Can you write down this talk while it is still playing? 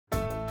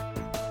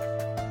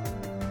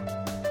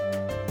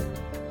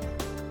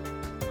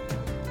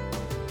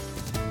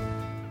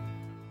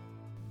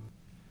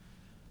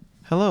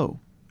Hello,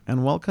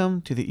 and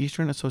welcome to the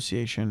Eastern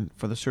Association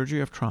for the Surgery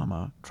of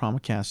Trauma,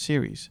 TraumaCast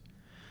series.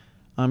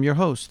 I'm your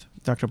host,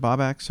 Dr.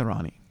 Babak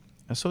Sarani,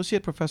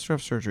 Associate Professor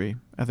of Surgery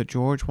at the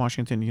George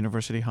Washington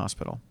University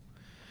Hospital.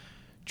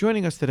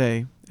 Joining us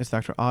today is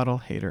Dr.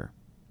 Adel Haider,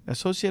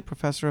 Associate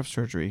Professor of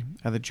Surgery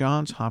at the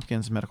Johns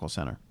Hopkins Medical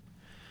Center.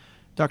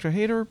 Dr.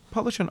 Haider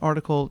published an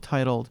article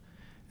titled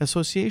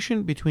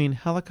Association Between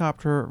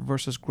Helicopter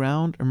versus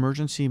Ground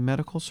Emergency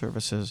Medical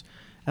Services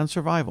and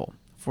Survival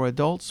for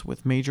Adults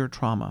with Major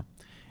Trauma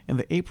in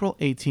the April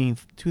 18,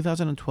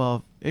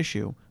 2012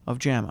 issue of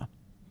JAMA.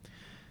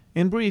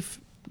 In brief,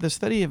 the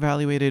study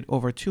evaluated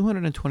over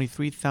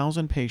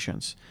 223,000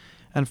 patients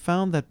and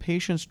found that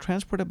patients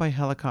transported by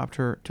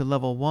helicopter to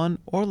Level 1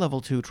 or Level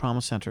 2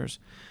 trauma centers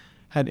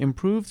had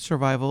improved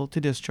survival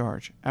to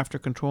discharge after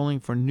controlling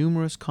for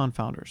numerous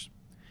confounders.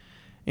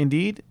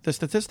 Indeed, the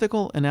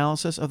statistical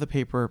analysis of the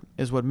paper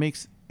is what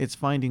makes its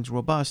findings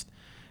robust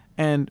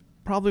and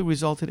probably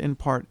resulted in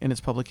part in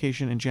its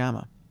publication in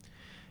JAMA.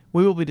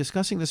 We will be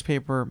discussing this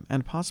paper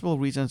and possible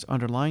reasons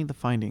underlying the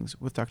findings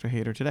with Dr.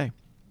 Haider today.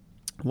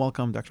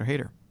 Welcome, Dr.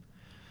 Haider.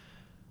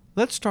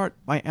 Let's start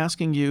by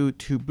asking you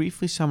to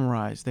briefly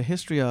summarize the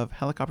history of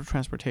helicopter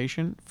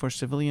transportation for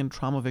civilian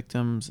trauma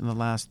victims in the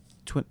last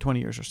 20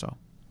 years or so.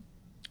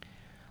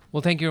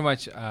 Well, thank you very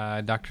much,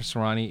 Dr.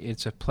 Sarani.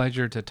 It's a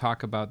pleasure to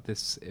talk about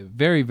this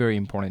very, very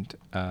important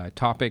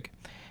topic.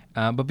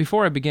 But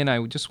before I begin,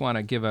 I just want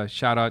to give a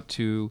shout out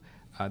to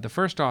the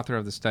first author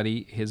of the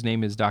study. His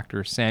name is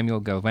Dr.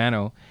 Samuel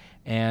Galvano,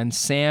 and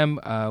Sam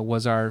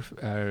was our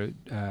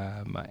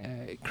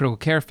critical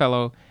care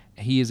fellow.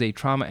 He is a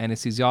trauma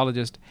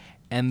anesthesiologist,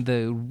 and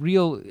the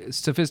real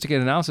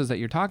sophisticated analysis that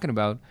you're talking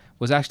about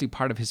was actually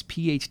part of his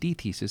PhD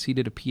thesis. He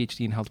did a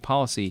PhD in health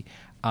policy,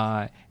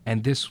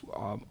 and this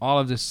all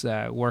of this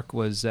work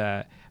was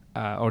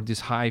or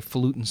this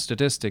highfalutin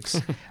statistics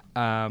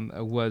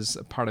was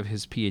part of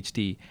his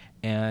PhD.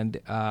 And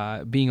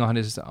being on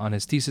his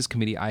thesis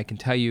committee, I can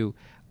tell you,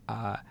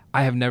 I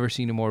have never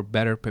seen a more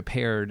better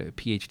prepared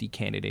PhD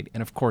candidate.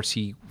 And of course,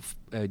 he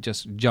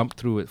just jumped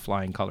through with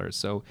flying colors.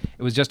 So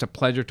it was just a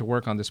pleasure to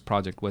work on this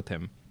project with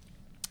him.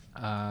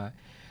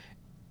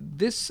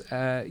 This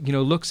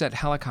looks at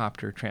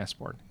helicopter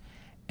transport.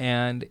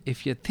 And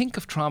if you think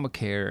of trauma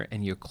care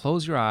and you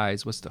close your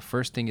eyes, what's the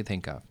first thing you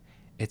think of?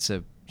 It's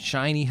a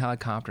shiny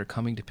helicopter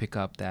coming to pick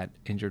up that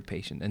injured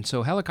patient. And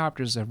so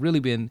helicopters have really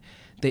been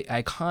the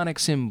iconic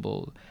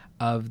symbol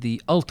of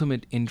the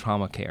ultimate in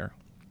trauma care.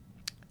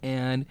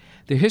 And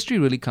their history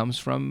really comes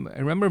from,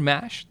 remember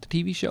MASH, the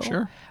TV show?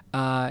 Sure.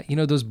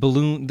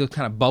 Those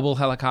kind of bubble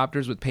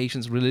helicopters with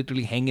patients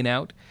literally hanging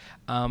out,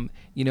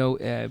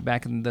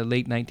 back in the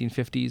late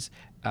 1950s.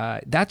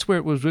 That's where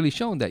it was really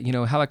shown that,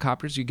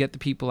 helicopters, you get the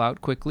people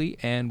out quickly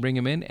and bring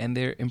them in, and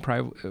their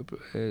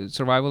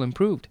survival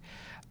improved.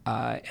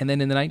 And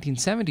then in the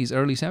 1970s,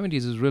 early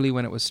 70s is really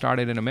when it was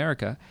started in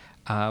America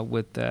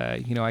with,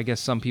 I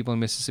guess some people in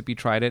Mississippi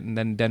tried it, and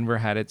then Denver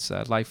had its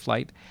life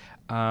flight.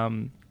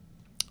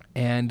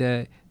 And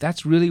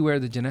that's really where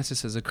the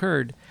genesis has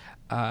occurred.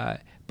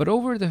 But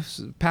over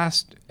the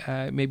past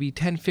maybe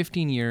 10,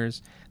 15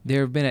 years,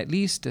 there have been at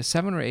least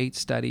 7 or 8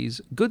 studies,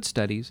 good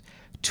studies,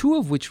 2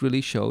 of which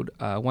really showed,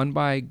 one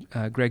by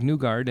Greg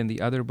Newgard and the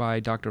other by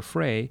Dr.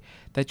 Frey,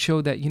 that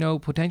showed that,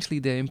 potentially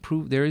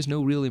there is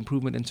no real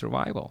improvement in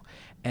survival,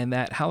 and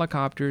that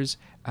helicopters'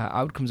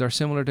 outcomes are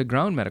similar to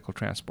ground medical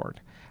transport.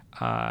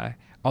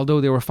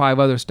 Although there were 5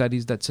 other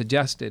studies that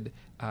suggested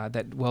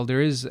that,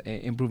 there is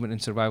improvement in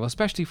survival,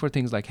 especially for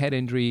things like head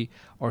injury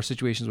or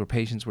situations where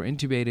patients were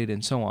intubated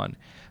and so on.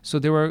 So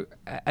there were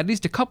at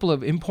least a couple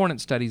of important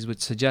studies which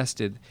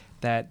suggested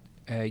that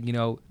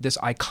this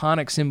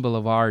iconic symbol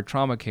of our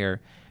trauma care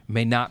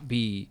may not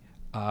be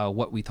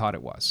what we thought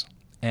it was.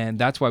 And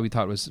that's why we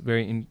thought it was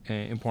very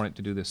important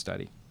to do this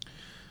study.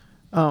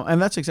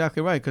 And that's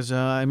exactly right, because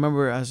I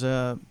remember as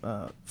a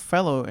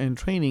fellow in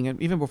training,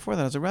 and even before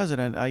that as a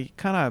resident, I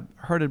kind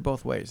of heard it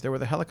both ways. There were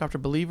the helicopter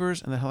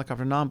believers and the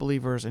helicopter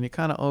non-believers, and you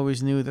kind of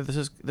always knew that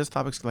this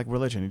topic's like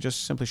religion. You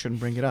just simply shouldn't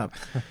bring it up.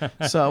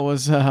 So I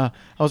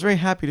was very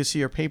happy to see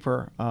your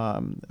paper,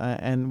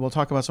 and we'll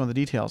talk about some of the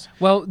details.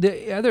 Well,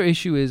 the other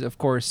issue is, of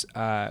course,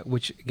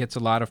 which gets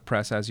a lot of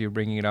press as you're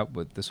bringing it up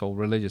with this whole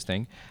religious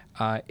thing,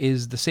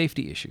 is the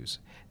safety issues.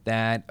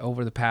 That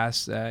over the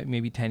past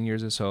maybe 10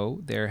 years or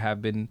so, there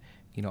have been,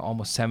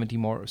 almost 70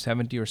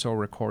 or so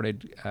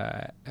recorded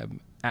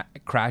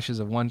crashes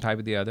of one type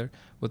or the other,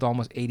 with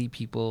almost 80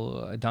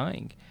 people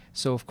dying.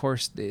 So of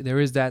course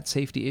there is that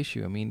safety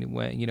issue. I mean,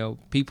 when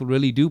people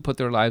really do put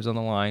their lives on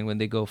the line when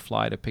they go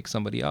fly to pick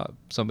somebody up,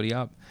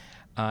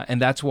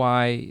 and that's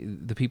why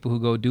the people who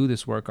go do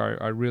this work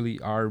are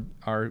really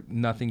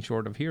nothing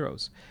short of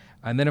heroes.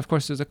 And then, of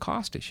course, there's a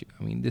cost issue.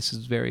 I mean, this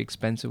is a very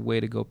expensive way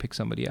to go pick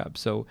somebody up.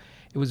 So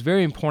it was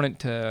very important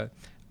to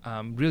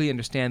really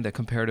understand the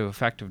comparative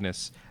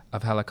effectiveness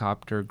of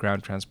helicopter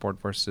ground transport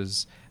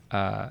versus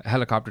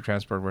helicopter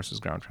transport versus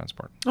ground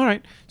transport. All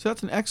right. So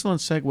that's an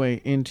excellent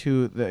segue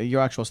into your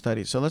actual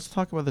study. So let's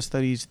talk about the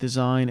study's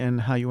design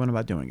and how you went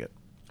about doing it.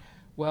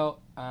 Well,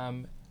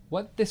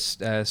 What this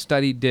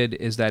study did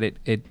is that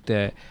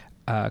it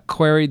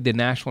queried the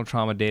National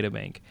Trauma Data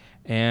Bank.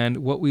 And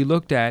what we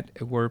looked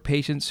at were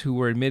patients who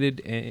were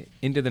admitted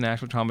into the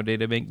National Trauma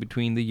Data Bank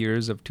between the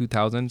years of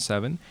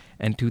 2007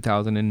 and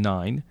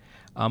 2009.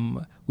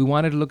 We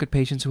wanted to look at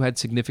patients who had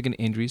significant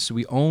injuries, so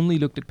we only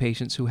looked at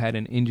patients who had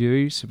an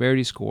injury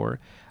severity score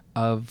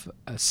of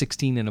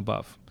 16 and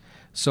above.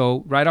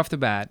 So right off the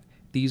bat,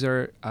 these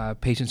are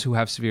patients who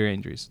have severe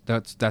injuries.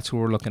 That's who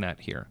we're looking at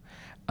here.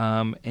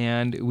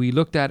 And we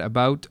looked at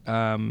about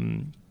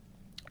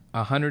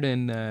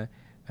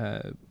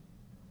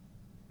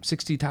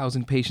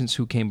 160,000 patients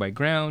who came by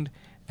ground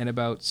and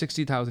about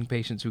 60,000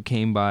 patients who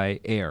came by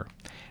air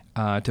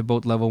to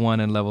both level 1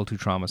 and level 2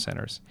 trauma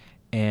centers.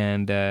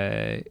 And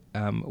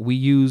we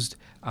used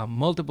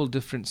multiple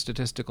different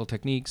statistical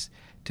techniques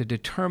to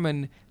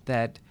determine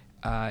that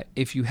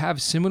if you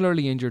have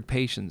similarly injured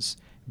patients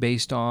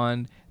based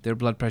on their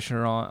blood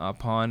pressure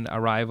upon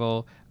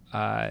arrival,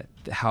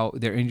 how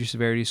their injury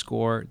severity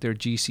score, their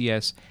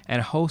GCS, and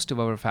a host of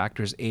other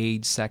factors,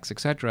 age, sex,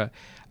 etc.,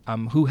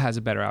 who has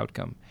a better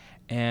outcome.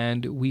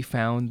 And we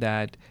found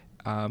that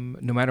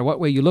no matter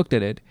what way you looked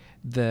at it,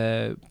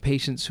 the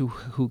patients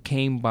who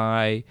came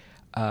by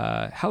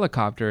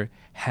helicopter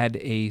had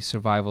a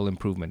survival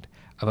improvement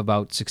of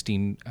about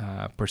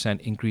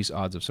 16% increased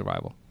odds of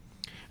survival.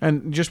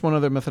 And just one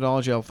other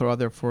methodology I'll throw out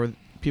there for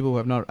people who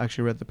have not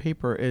actually read the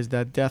paper is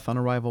that death on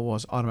arrival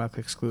was automatically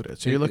excluded.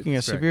 So you're looking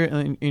at severe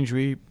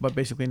injury, but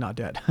basically not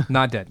dead.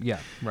 Not dead, yeah,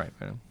 right.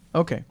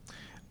 Okay.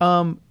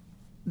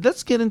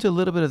 Let's get into a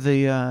little bit of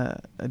the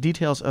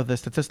details of the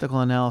statistical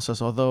analysis,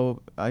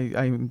 although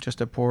I'm just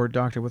a poor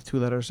doctor with 2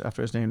 letters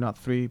after his name, not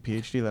 3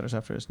 PhD letters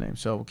after his name,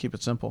 so we'll keep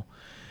it simple.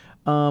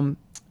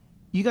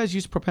 You guys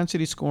use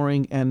propensity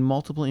scoring and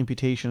multiple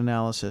imputation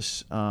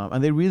analysis,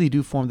 and they really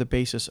do form the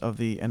basis of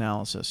the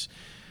analysis.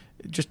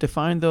 Just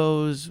define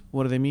those.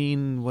 What do they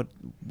mean? What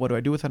do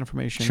I do with that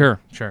information? Sure.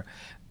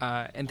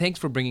 And thanks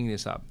for bringing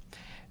this up.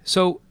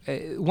 So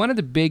one of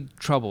the big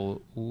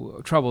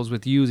troubles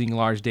with using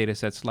large data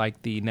sets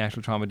like the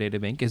National Trauma Data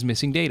Bank is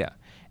missing data.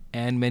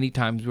 And many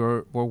times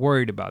we're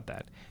worried about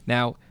that.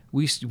 Now,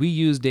 we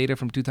use data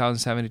from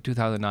 2007 to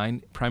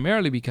 2009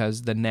 primarily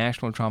because the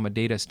National Trauma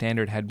Data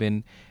Standard had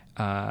been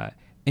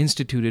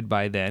instituted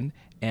by then,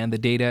 and the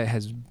data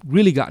has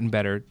really gotten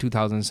better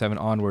 2007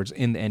 onwards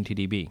in the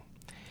NTDB.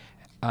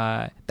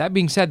 That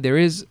being said, there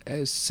is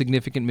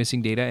significant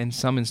missing data in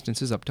some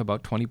instances, up to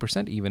about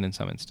 20% even in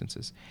some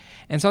instances.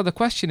 And so the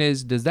question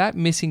is, does that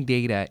missing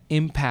data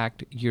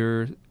impact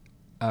your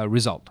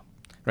result?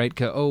 Right?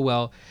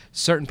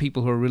 Certain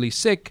people who are really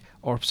sick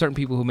or certain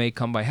people who may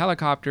come by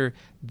helicopter,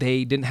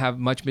 they didn't have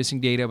much missing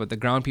data, but the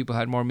ground people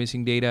had more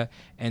missing data,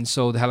 and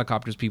so the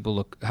helicopter people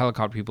look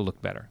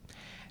better.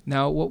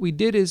 Now, what we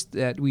did is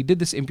that we did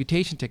this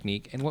imputation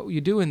technique, and what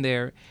you do in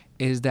there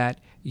is that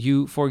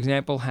you, for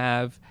example,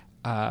 have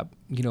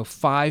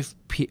 5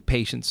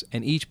 patients,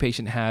 and each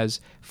patient has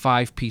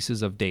 5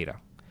 pieces of data.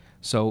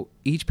 So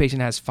each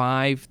patient has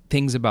 5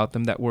 things about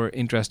them that we're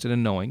interested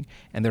in knowing,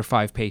 and there are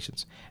 5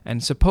 patients.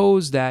 And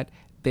suppose that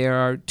there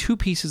are 2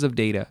 pieces of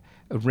data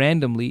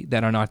randomly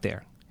that are not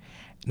there.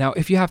 Now,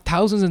 if you have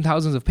thousands and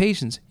thousands of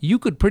patients, you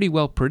could pretty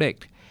well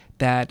predict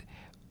that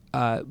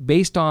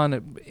based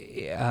on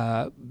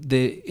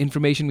the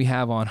information we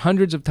have on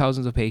hundreds of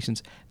thousands of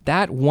patients,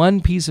 that one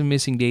piece of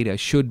missing data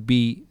should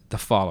be the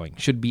following,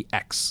 should be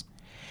X.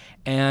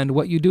 And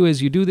what you do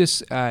is you do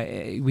this,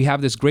 we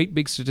have this great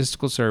big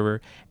statistical server,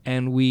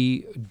 and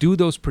we do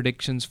those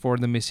predictions for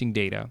the missing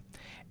data.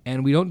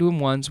 And we don't do them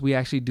once, we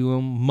actually do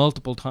them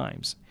multiple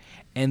times.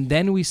 And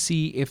then we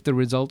see if the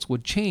results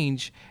would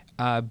change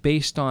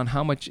based on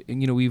how much,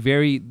 we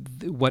vary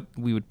what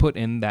we would put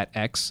in that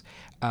X.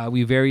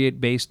 We vary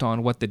it based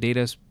on what the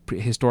data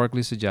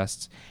historically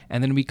suggests,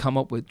 and then we come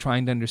up with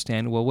trying to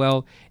understand,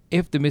 well,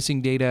 if the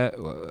missing data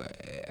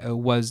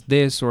was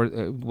this or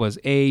was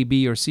A,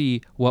 B, or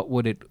C, what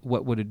would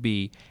it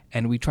be?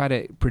 And we try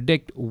to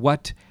predict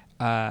what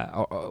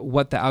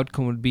the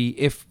outcome would be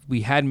if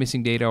we had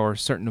missing data or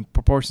certain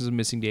proportions of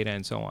missing data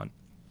and so on.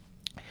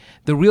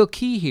 The real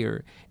key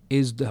here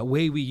is the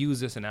way we use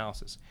this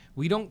analysis.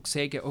 We don't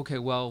say, okay,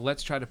 well,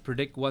 let's try to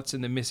predict what's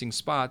in the missing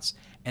spots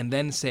and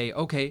then say,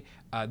 okay,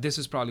 this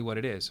is probably what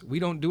it is. We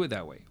don't do it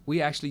that way.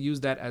 We actually use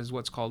that as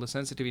what's called a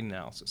sensitivity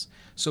analysis.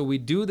 So we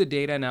do the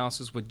data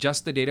analysis with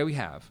just the data we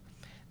have.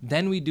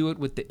 Then we do it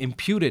with the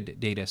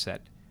imputed data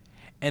set.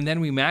 And then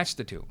we match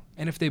the two.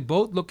 And if they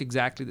both look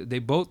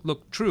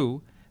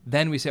true,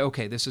 then we say,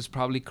 okay, this is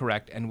probably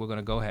correct and we're going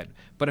to go ahead.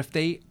 But if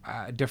they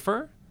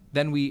differ,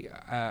 then we,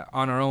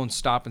 on our own,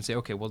 stop and say,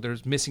 okay, well,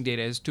 there's missing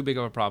data. It's too big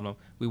of a problem.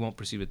 We won't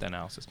proceed with the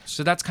analysis.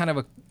 So that's kind of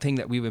a thing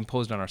that we've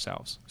imposed on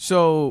ourselves.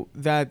 So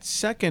that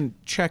second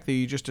check that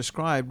you just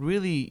described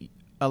really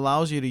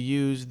allows you to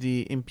use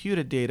the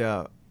imputed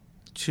data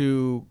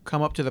to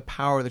come up to the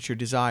power that you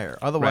desire.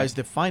 Otherwise,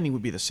 the finding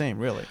would be the same,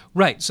 really.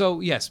 Right. So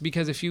yes,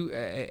 because if you,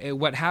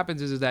 what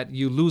happens is that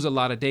you lose a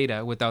lot of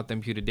data without the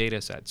imputed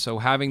data set. So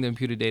having the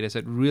imputed data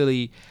set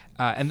really,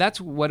 and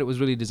that's what it was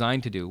really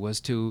designed to do,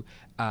 was to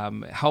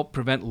help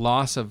prevent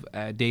loss of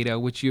data,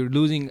 which you're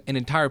losing an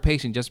entire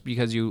patient just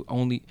because you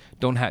only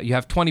don't have, you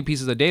have 20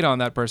 pieces of data on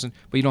that person,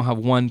 but you don't have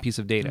one piece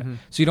of data. Mm-hmm.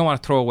 So you don't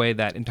want to throw away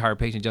that entire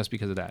patient just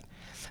because of that.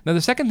 Now,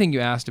 the second thing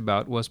you asked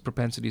about was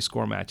propensity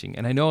score matching.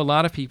 And I know a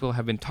lot of people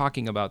have been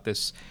talking about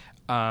this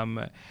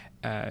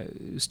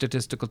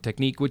statistical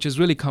technique, which has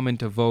really come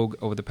into vogue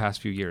over the past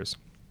few years.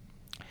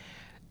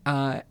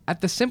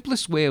 At the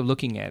simplest way of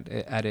looking at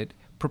it,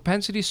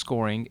 propensity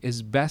scoring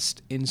is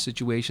best in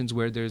situations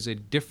where there's a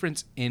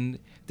difference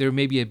there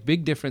may be a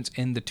big difference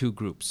in the two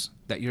groups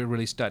that you're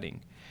really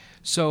studying.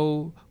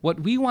 So what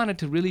we wanted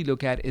to really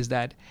look at is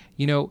that,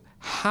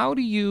 how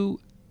do you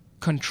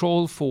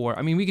control for,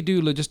 we could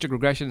do logistic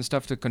regression and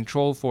stuff to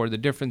control for the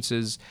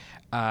differences,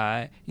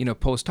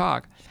 post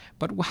hoc,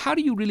 but how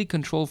do you really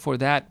control for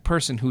that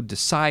person who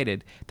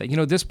decided that,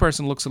 this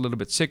person looks a little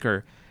bit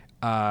sicker,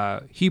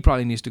 he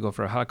probably needs to go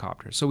for a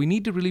helicopter. So we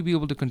need to really be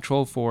able to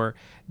control for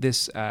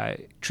this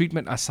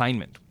treatment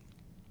assignment.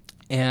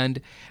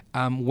 And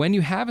when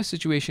you have a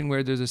situation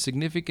where there's a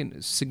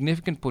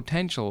significant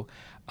potential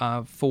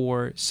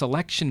for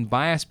selection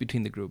bias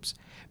between the groups,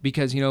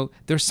 because,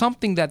 there's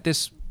something that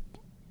this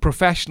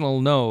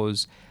professional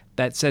knows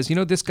that says,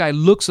 this guy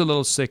looks a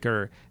little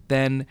sicker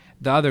than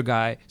the other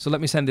guy, so let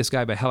me send this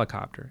guy by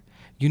helicopter.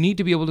 You need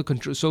to be able to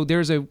control. So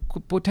there's a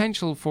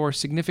potential for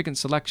significant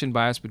selection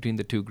bias between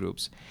the two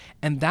groups.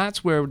 And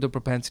that's where the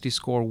propensity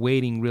score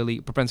matching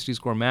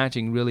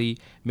really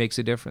makes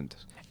a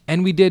difference.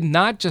 And we did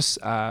not just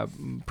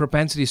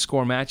propensity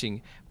score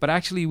matching, but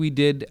actually we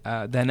did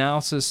the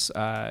analysis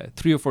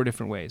 3 or 4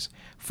 different ways.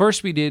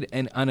 First, we did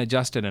an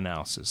unadjusted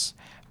analysis.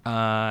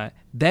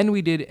 Then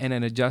we did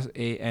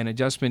an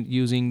adjustment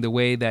using the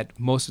way that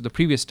most of the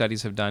previous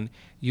studies have done,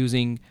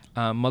 using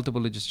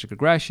multiple logistic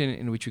regression,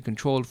 in which we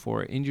controlled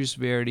for injury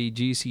severity,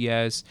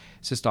 GCS,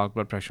 systolic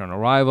blood pressure on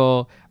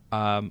arrival,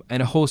 and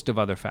a host of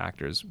other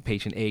factors,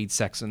 patient age,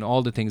 sex, and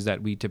all the things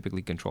that we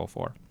typically control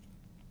for.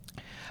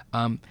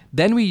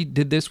 Then we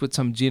did this with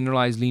some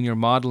generalized linear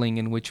modeling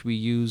in which we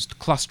used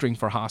clustering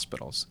for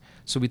hospitals.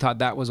 So we thought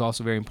that was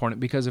also very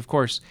important because, of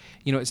course,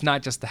 it's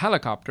not just the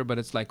helicopter, but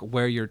it's like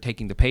where you're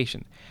taking the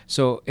patient.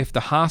 So if the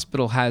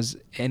hospital has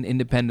an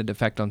independent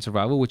effect on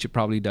survival, which it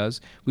probably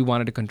does, we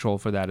wanted to control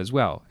for that as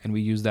well. And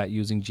we used that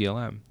using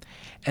GLM.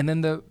 And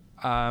then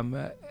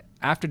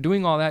after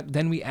doing all that,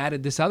 then we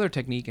added this other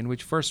technique in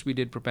which first we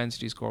did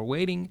propensity score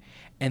weighting,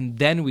 and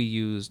then we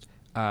used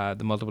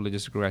the multiple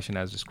logistic regression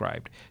as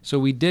described. So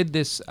we did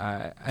this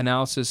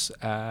analysis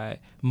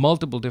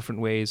multiple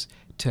different ways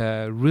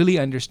to really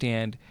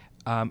understand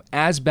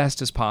as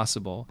best as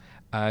possible,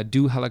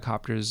 do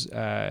helicopters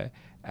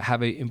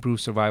have an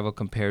improved survival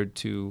compared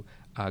to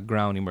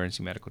ground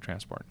emergency medical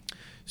transport.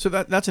 So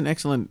that's an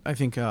excellent, I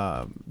think,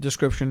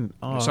 description.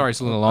 Sorry, it's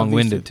a little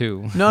long-winded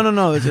too.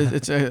 No.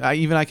 It's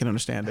even I can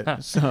understand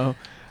it. So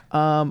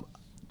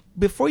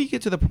before you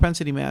get to the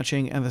propensity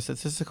matching and the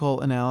statistical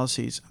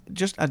analyses,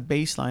 just at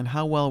baseline,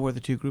 how well were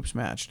the two groups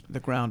matched, the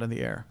ground and the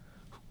air?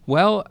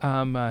 Well,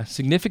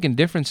 significant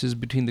differences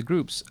between the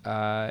groups.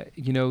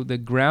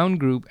 The ground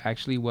group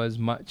actually was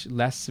much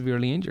less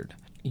severely injured.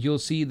 You'll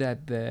see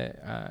that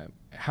the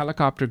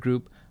helicopter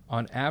group,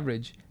 on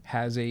average,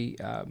 has a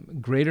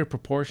greater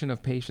proportion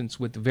of patients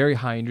with very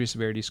high injury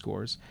severity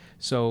scores.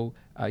 So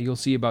you'll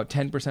see about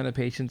 10% of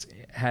patients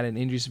had an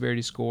injury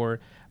severity score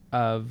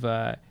of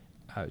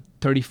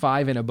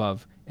 35 and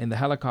above in the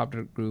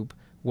helicopter group,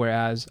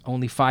 whereas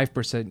only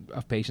 5%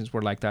 of patients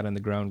were like that in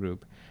the ground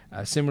group.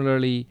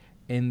 Similarly,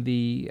 in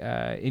the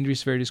injury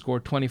severity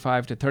score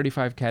 25 to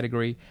 35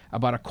 category,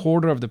 about a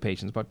quarter of the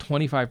patients, about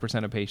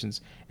 25% of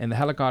patients in the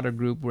helicopter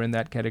group were in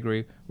that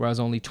category, whereas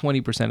only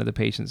 20% of the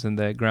patients in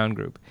the ground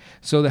group.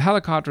 So the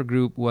helicopter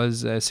group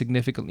was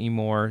significantly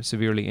more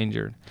severely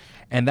injured.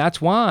 And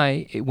that's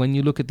why, when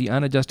you look at the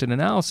unadjusted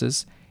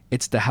analysis,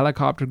 it's the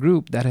helicopter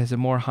group that has a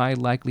more high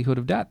likelihood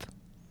of death.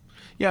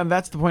 Yeah, and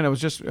that's the point I was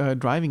just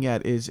driving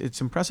at. Is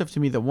it's impressive to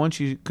me that once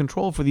you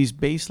control for these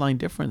baseline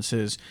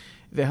differences,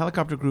 the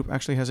helicopter group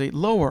actually has a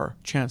lower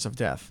chance of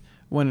death.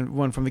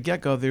 When from the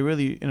get-go, they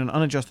really, in an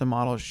unadjusted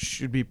model,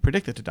 should be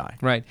predicted to die.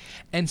 Right.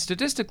 And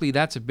statistically,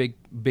 that's a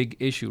big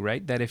issue,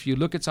 right? That if you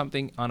look at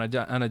something on an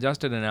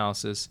unadjusted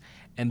analysis,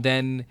 and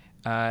then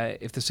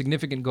if the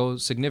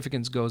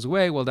significance goes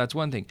away, well, that's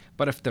one thing.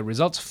 But if the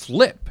results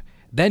flip,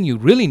 then you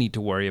really need to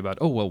worry about,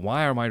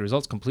 why are my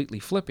results completely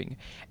flipping?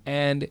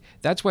 And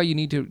that's why you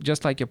need to,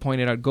 just like you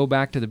pointed out, go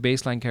back to the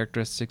baseline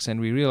characteristics, and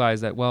we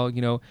realize that,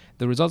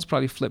 the results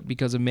probably flip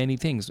because of many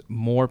things.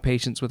 More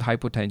patients with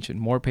hypotension,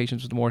 more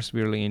patients with more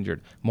severely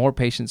injured, more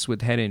patients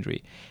with head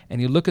injury.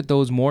 And you look at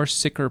those more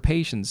sicker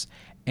patients,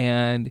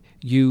 and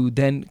you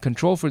then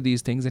control for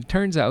these things. It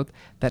turns out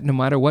that no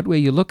matter what way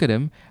you look at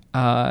them,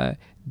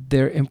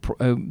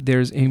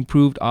 there's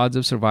improved odds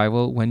of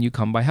survival when you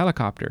come by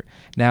helicopter.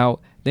 Now,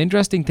 the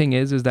interesting thing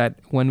is that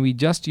when we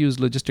just use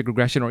logistic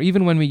regression, or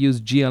even when we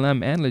use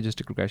GLM and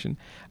logistic regression,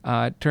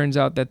 turns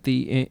out that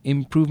the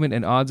improvement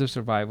in odds of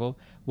survival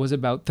was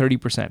about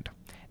 30%.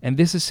 And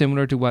this is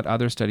similar to what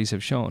other studies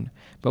have shown.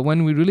 But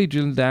when we really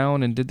drilled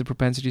down and did the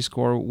propensity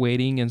score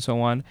weighting and so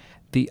on,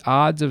 the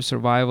odds of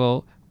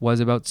survival was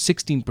about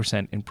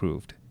 16%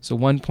 improved. So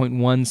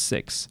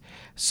 1.16.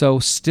 So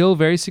still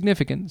very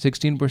significant,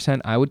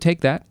 16%. I would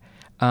take that,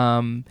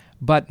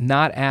 but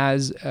not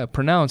as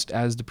pronounced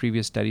as the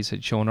previous studies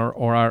had shown,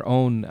 or our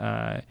own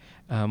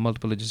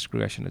multiple logistic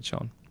regression had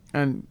shown.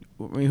 And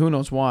I mean, who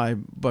knows why,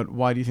 but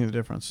why do you think the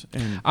difference?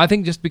 I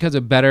think just because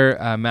of better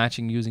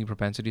matching using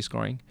propensity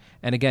scoring.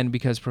 And again,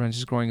 because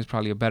propensity scoring is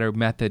probably a better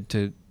method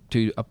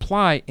to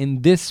apply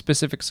in this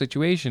specific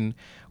situation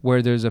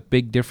where there's a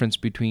big difference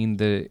between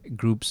the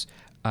groups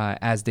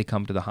as they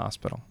come to the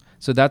hospital.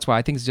 So that's why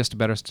I think it's just a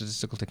better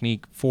statistical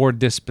technique for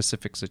this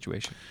specific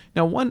situation.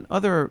 Now, one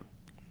other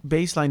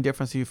baseline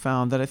difference you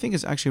found that I think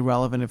is actually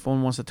relevant if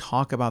one wants to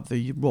talk about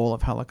the role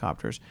of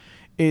helicopters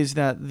is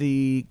that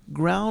the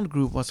ground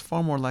group was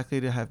far more likely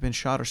to have been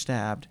shot or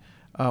stabbed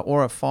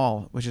or a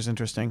fall, which is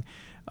interesting,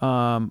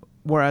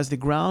 whereas the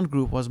ground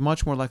group was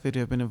much more likely to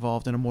have been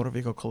involved in a motor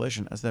vehicle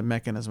collision as the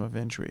mechanism of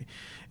injury.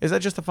 Is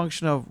that just a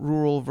function of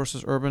rural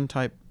versus urban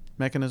type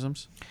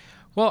mechanisms?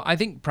 Well, I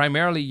think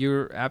primarily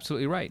you're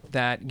absolutely right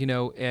that,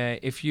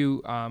 if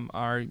you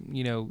are,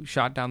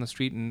 shot down the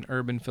street in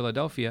urban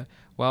Philadelphia,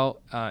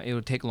 well, it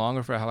would take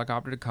longer for a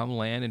helicopter to come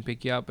land and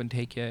pick you up and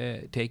take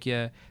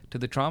you to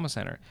the trauma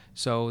center.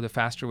 So the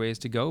faster way is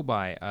to go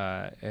by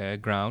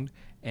ground,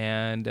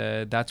 and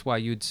that's why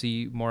you'd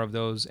see more of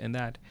those in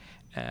that.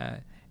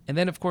 And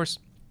then, of course,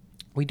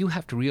 we do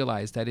have to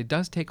realize that it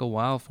does take a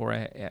while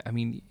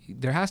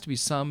there has to be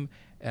some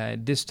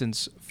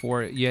distance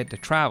for you to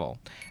travel.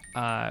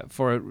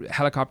 For a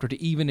helicopter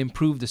to even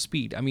improve the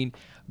speed. I mean,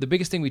 the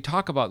biggest thing we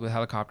talk about with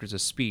helicopters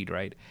is speed,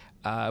 right?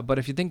 But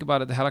if you think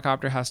about it, the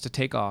helicopter has to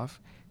take off,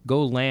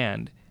 go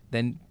land,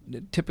 then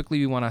typically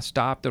we want to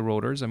stop the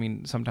rotors. I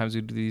mean, sometimes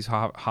we do these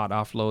hot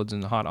offloads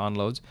and hot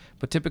onloads,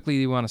 but typically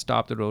you want to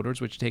stop the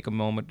rotors, which take a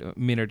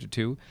minute or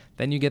two.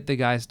 Then you get the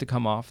guys to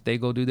come off. They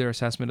go do their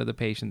assessment of the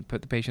patient,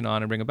 put the patient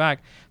on and bring it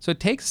back. So it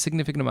takes a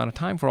significant amount of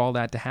time for all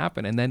that to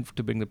happen and then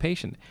to bring the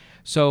patient.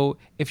 So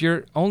if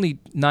you're only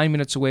 9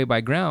 minutes away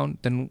by ground,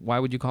 then why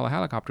would you call a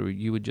helicopter?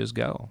 You would just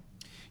go.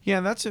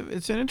 Yeah, it's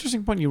an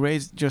interesting point you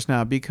raised just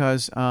now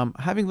because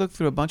having looked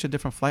through a bunch of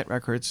different flight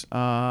records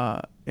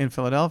in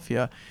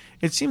Philadelphia,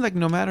 it seemed like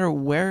no matter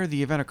where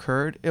the event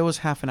occurred, it was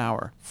half an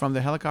hour from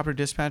the helicopter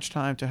dispatch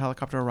time to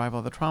helicopter arrival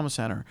at the trauma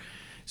center.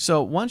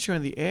 So once you're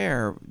in the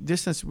air,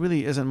 distance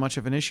really isn't much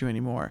of an issue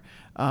anymore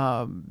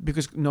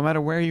because no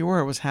matter where you were,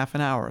 it was half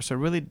an hour. So it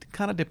really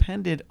kind of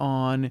depended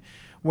on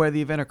where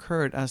the event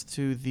occurred as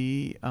to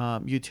the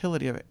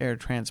utility of air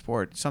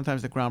transport.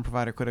 Sometimes the ground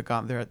provider could have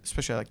gotten there,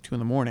 especially at like 2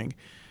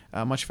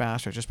 a.m, much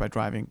faster just by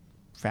driving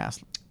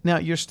fast. Now,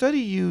 your study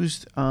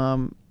used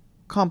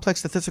complex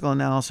statistical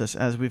analysis,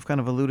 as we've kind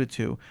of alluded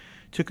to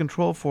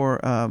control for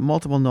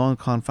multiple known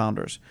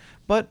confounders.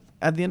 But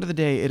at the end of the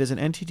day, it is an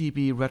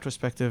NTDB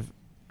retrospective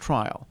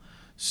trial.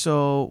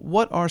 So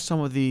what are some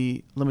of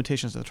the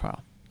limitations of the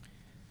trial?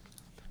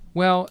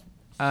 Well,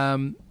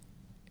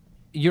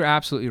 you're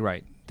absolutely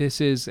right. This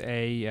is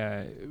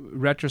a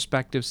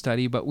retrospective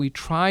study, but we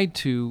tried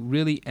to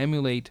really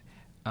emulate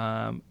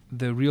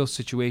the real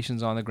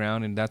situations on the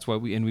ground, and that's why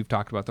we've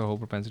talked about the whole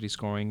propensity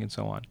scoring and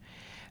so on.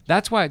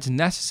 That's why it's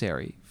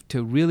necessary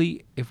to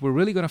really, if we're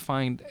really going to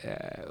find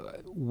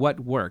what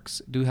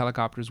works, do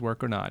helicopters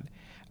work or not,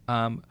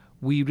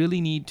 we really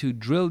need to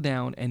drill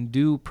down and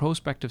do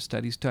prospective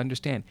studies to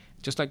understand,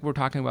 just like we're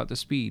talking about the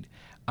speed.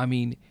 I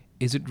mean,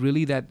 is it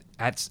really that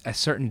at a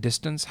certain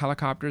distance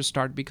helicopters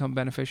start to become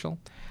beneficial?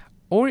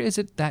 Or is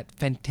it that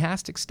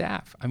fantastic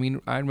staff? I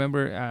mean, I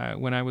remember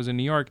when I was in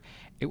New York,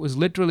 it was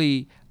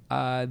literally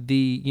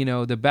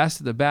the best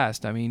of the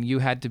best. I mean, you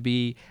had to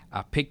be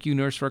a PICU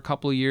nurse for a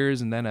couple of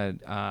years, and then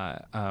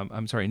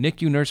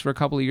NICU nurse for a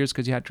couple of years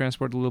because you had to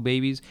transport the little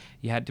babies.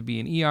 You had to be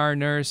an ER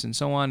nurse and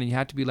so on, and you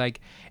had to be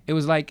it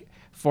was like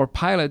for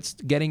pilots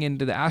getting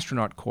into the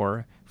astronaut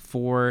corps.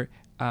 For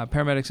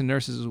paramedics and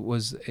nurses,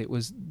 it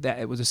was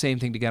the same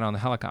thing to get on the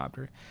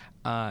helicopter.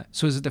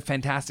 So is it the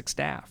fantastic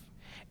staff?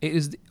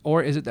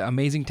 Or is it the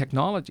amazing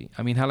technology?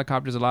 I mean, a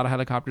lot of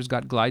helicopters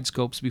got glide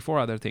scopes before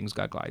other things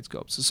got glide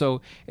scopes.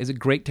 So is it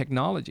great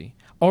technology?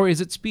 Or is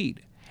it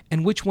speed?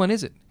 And which one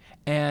is it?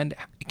 And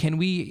can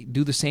we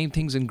do the same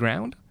things in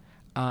ground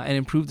and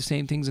improve the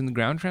same things in the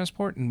ground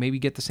transport and maybe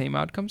get the same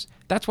outcomes?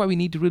 That's why we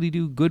need to really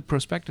do good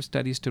prospective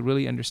studies to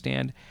really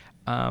understand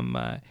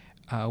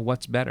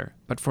what's better.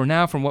 But for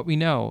now, from what we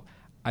know,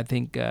 I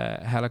think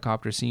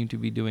helicopters seem to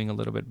be doing a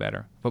little bit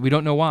better. But we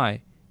don't know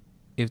why.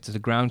 If it's the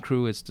ground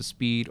crew, it's the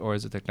speed, or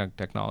is it the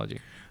technology?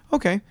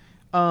 Okay.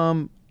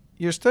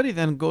 Your study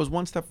then goes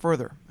one step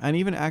further and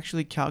even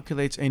actually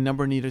calculates a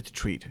number needed to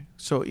treat.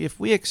 So if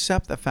we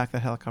accept the fact that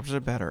helicopters are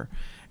better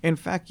In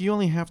fact, you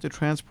only have to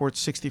transport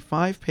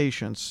 65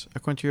 patients,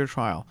 according to your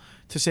trial,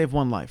 to save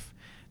one life.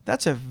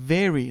 That's a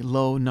very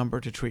low number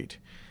to treat.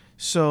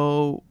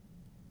 So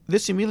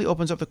this immediately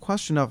opens up the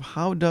question of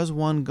how does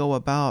one go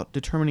about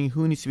determining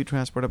who needs to be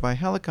transported by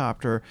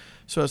helicopter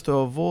so as to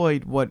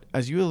avoid what,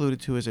 as you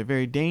alluded to, is a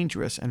very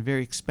dangerous and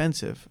very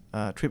expensive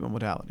treatment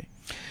modality.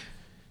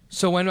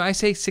 So when I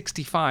say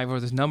 65, or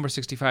this number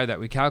 65 that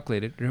we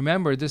calculated,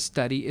 remember this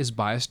study is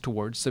biased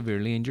towards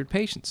severely injured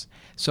patients.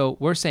 So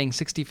we're saying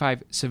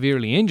 65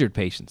 severely injured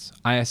patients,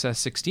 ISS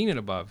 16 and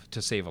above,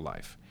 to save a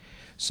life.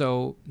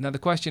 So now the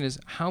question is,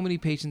 how many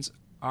patients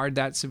are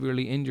that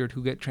severely injured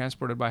who get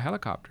transported by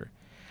helicopter?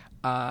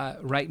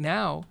 Right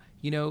now,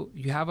 you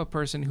have a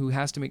person who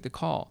has to make the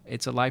call.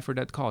 It's a life or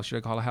death call. Should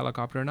I call a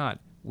helicopter or not?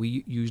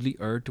 We usually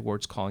err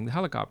towards calling the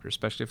helicopter,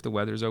 especially if the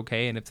weather's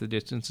okay and if the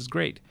distance is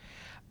great.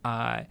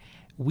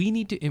 We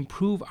need to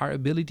improve our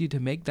ability to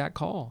make that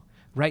call.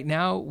 Right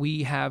now,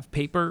 we have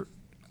paper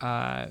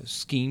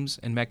schemes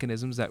and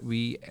mechanisms that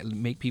we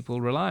make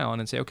people rely on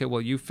and say, okay,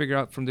 well, you figure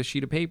out from this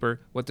sheet of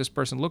paper what this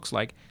person looks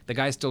like. The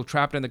guy's still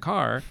trapped in the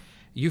car.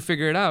 You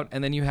figure it out,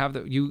 and then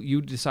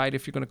you decide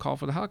if you're going to call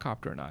for the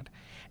helicopter or not.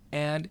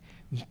 And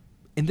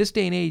in this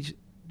day and age,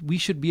 we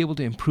should be able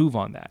to improve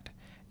on that.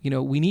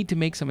 We need to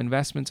make some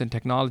investments in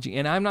technology.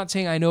 And I'm not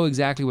saying I know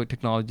exactly what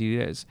technology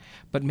it is,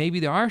 but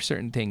maybe there are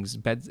certain things,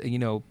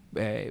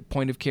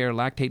 point of care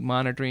lactate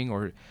monitoring,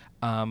 or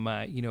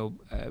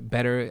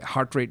better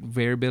heart rate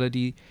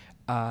variability.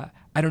 I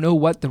don't know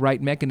what the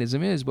right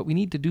mechanism is, but we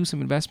need to do some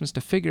investments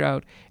to figure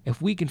out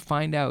if we can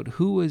find out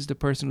who is the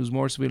person who's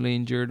more severely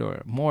injured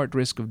or more at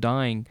risk of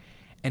dying,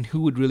 and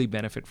who would really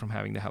benefit from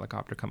having the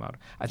helicopter come out.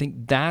 I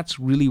think that's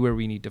really where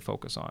we need to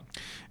focus on.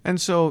 And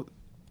so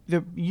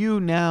you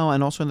now,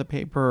 and also in the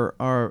paper,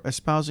 are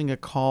espousing a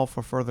call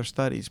for further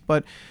studies.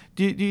 But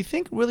do you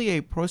think really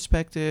a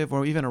prospective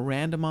or even a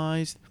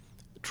randomized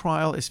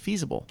trial is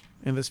feasible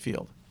in this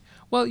field?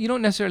 Well, you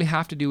don't necessarily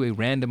have to do a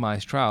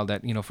randomized trial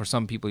that, for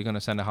some people you're going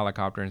to send a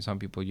helicopter and some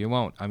people you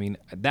won't. I mean,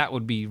 that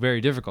would be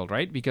very difficult,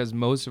 right? Because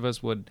most of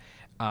us would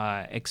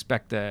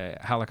expect a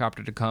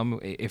helicopter to come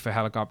if a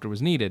helicopter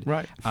was needed.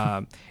 Right.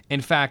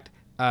 In fact,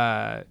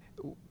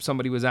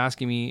 somebody was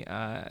asking me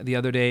the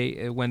other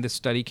day when this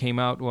study came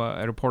out,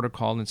 a reporter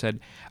called and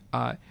said,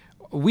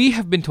 we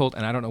have been told,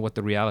 and I don't know what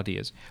the reality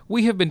is,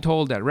 we have been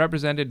told that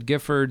Representative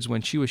Giffords,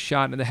 when she was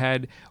shot in the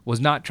head,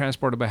 was not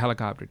transported by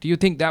helicopter. Do you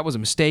think that was a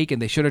mistake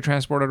and they should have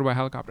transported her by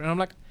helicopter? And I'm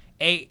like,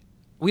 A,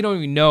 we don't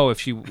even know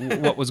if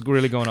what was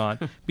really going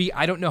on. B,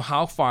 I don't know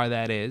how far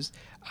that is.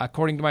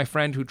 According to my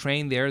friend who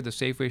trained there, the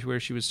Safeway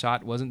where she was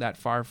shot wasn't that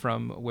far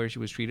from where she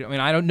was treated. I mean,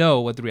 I don't know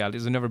what the reality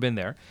is. I've never been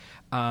there.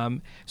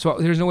 So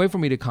there's no way for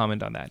me to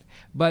comment on that.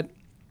 But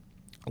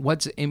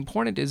what's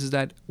important is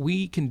that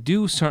we can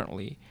do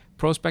certainly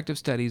prospective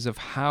studies of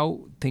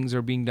how things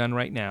are being done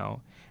right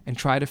now and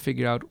try to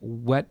figure out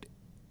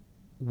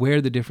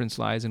where the difference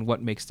lies and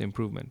what makes the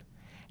improvement,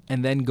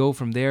 and then go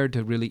from there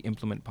to really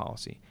implement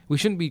policy. We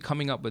shouldn't be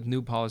coming up with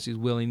new policies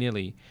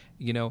willy-nilly,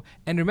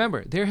 And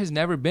remember, there has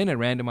never been a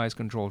randomized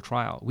controlled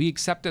trial. We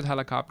accepted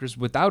helicopters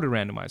without a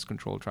randomized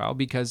controlled trial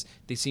because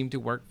they seem to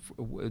work.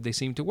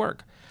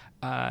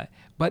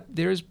 But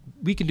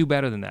we can do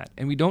better than that,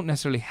 and we don't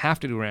necessarily have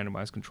to do a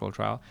randomized controlled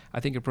trial.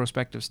 I think a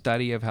prospective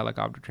study of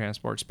helicopter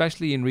transport,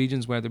 especially in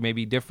regions where there may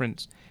be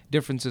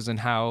differences in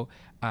how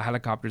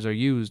helicopters are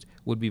used,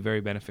 would be very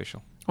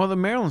beneficial. Well, the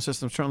Maryland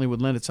system certainly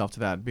would lend itself to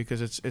that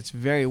because it's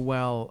very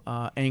well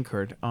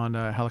anchored on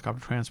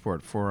helicopter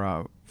transport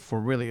for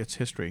really its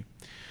history.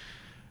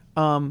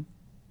 So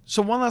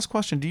one last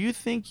question: do you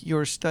think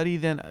your study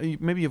then?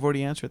 Maybe you've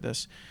already answered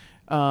this.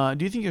 Do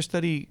you think your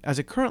study, as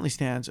it currently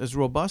stands, is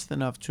robust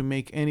enough to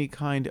make any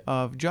kind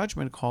of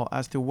judgment call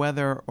as to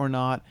whether or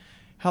not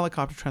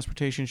helicopter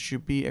transportation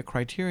should be a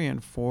criterion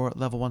for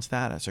level 1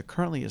 status? It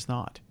currently is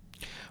not.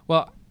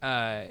 Well,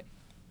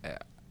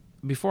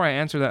 before I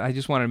answer that, I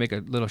just want to make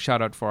a little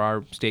shout out for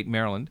our state,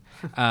 Maryland.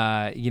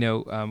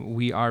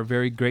 We are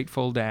very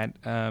grateful that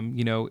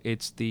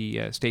it's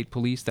the state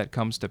police that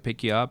comes to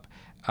pick you up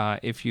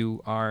if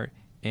you are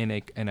in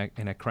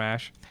a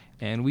crash,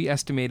 and we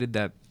estimated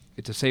that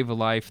to save a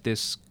life,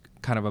 this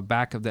kind of a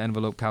back of the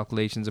envelope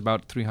calculation is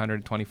about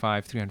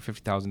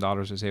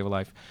 $350,000 to save a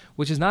life,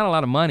 which is not a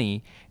lot of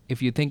money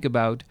if you think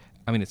about.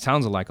 I mean, it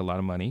sounds like a lot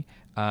of money.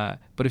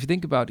 But if you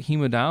think about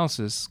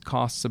hemodialysis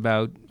costs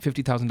about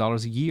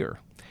 $50,000 a year.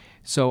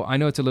 So I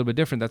know it's a little bit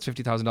different. That's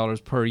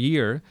 $50,000 per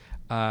year.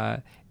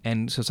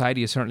 And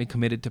society is certainly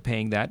committed to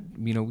paying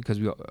that, because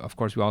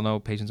we all know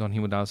patients on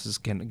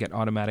hemodialysis can get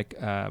automatic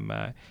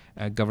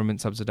government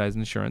subsidized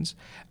insurance.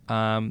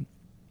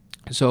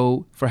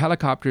 So for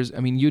helicopters,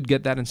 I mean, you'd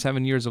get that in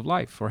 7 years of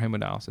life for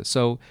hemodialysis.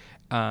 So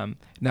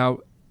now,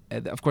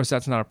 of course,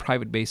 that's not a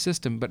private-based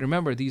system. But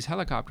remember, these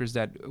helicopters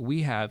that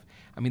we have,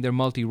 I mean, they're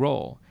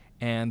multi-role.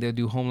 and they'll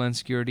do Homeland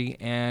Security,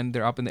 and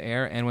they're up in the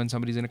air, and when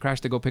somebody's in a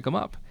crash, they go pick them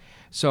up.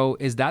 So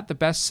is that the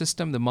best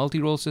system, the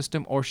multi-role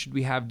system, or should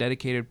we have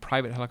dedicated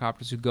private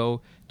helicopters who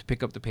go to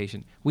pick up the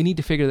patient? We need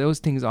to figure those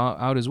things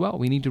out as well.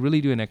 We need to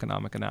really do an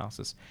economic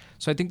analysis.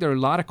 So I think there are a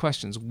lot of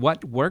questions.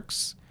 What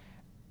works?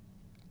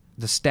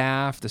 The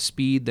staff, the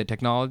speed, the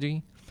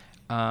technology.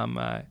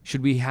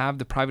 Should we have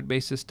the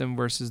private-based system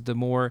versus the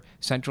more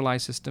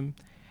centralized system?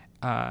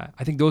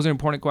 I think those are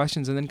important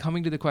questions. And then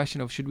coming to the question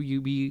of should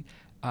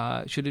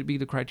it be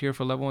the criteria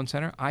for level 1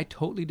 center? I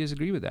totally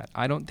disagree with that.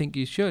 I don't think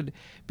you should,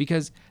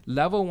 because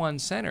level 1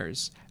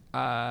 centers,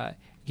 one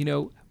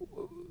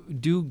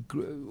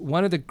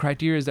of the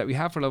criteria that we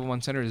have for level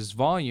 1 centers is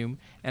volume.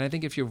 And I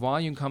think if your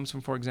volume comes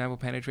from, for example,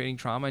 penetrating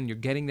trauma, and you're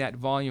getting that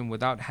volume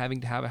without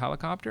having to have a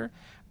helicopter,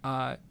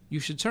 you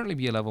should certainly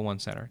be a level 1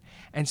 center.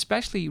 And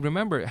especially,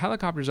 remember,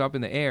 helicopters up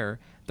in the air,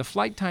 the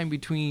flight time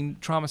between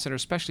trauma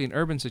centers, especially in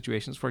urban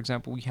situations, for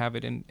example, we have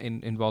it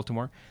in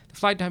Baltimore, the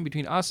flight time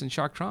between us and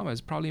shock trauma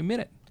is probably a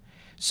minute.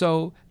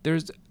 So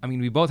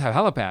we both have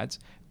helipads,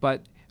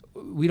 but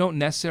we don't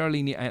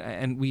necessarily need,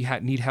 and we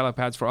need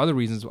helipads for other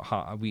reasons.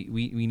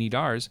 We need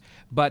ours,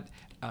 but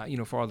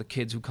for all the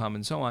kids who come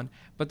and so on.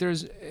 But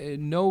there's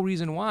no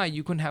reason why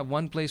you couldn't have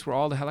one place where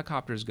all the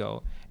helicopters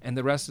go, and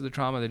the rest of the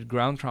trauma, the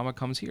ground trauma,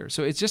 comes here.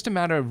 So it's just a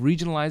matter of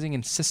regionalizing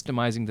and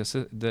systemizing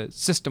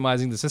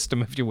the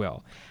system, if you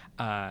will.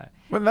 Well,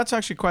 that's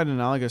actually quite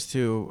analogous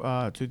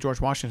to George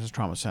Washington's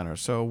Trauma Center.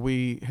 So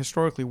we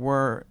historically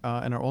were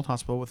in our old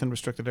hospital within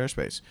restricted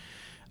airspace.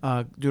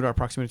 Due to our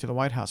proximity to the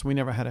White House, we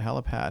never had a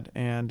helipad.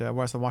 And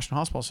whereas the Washington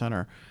Hospital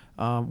Center,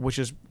 which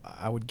is,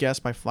 I would guess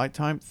by flight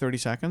time, 30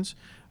 seconds,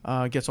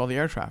 gets all the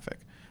air traffic.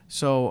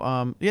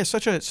 So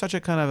such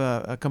a kind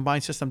of a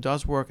combined system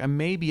does work, and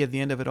maybe at the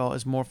end of it all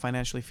is more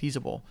financially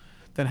feasible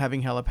than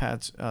having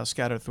helipads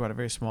scattered throughout a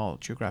very small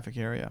geographic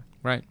area.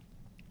 Right.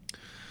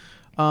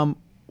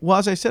 Well,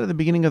 as I said at the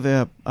beginning of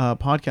the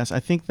podcast, I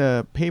think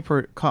the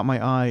paper caught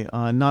my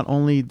eye. Not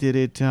only did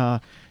it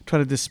try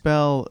to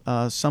dispel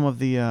some of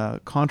the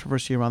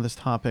controversy around this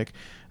topic,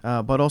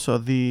 but also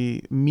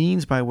the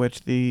means by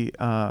which the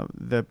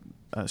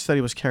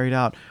study was carried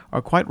out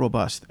are quite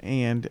robust.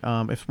 And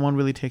if one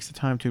really takes the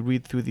time to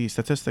read through the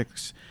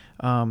statistics,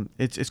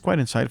 it's quite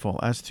insightful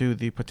as to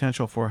the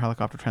potential for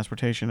helicopter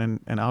transportation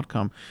and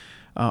outcome.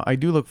 I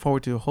do look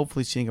forward to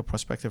hopefully seeing a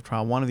prospective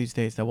trial one of these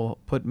days that will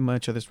put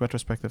much of this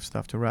retrospective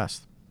stuff to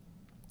rest.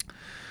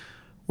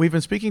 We've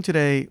been speaking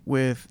today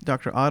with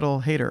Dr.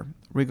 Adil Haider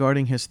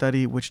regarding his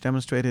study which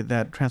demonstrated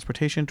that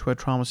transportation to a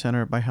trauma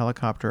center by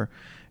helicopter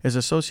is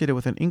associated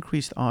with an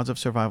increased odds of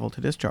survival to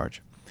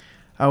discharge.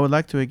 I would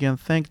like to again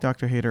thank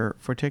Dr. Haider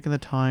for taking the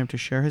time to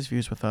share his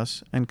views with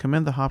us and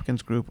commend the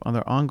Hopkins Group on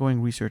their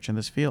ongoing research in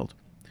this field.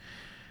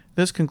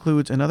 This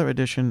concludes another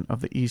edition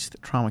of the East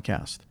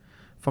TraumaCast.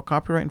 For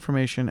copyright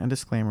information and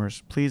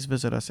disclaimers, please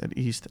visit us at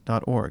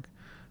east.org.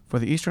 For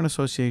the Eastern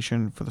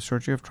Association for the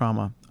Surgery of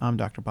Trauma, I'm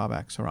Dr.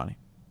 Babak Sarani.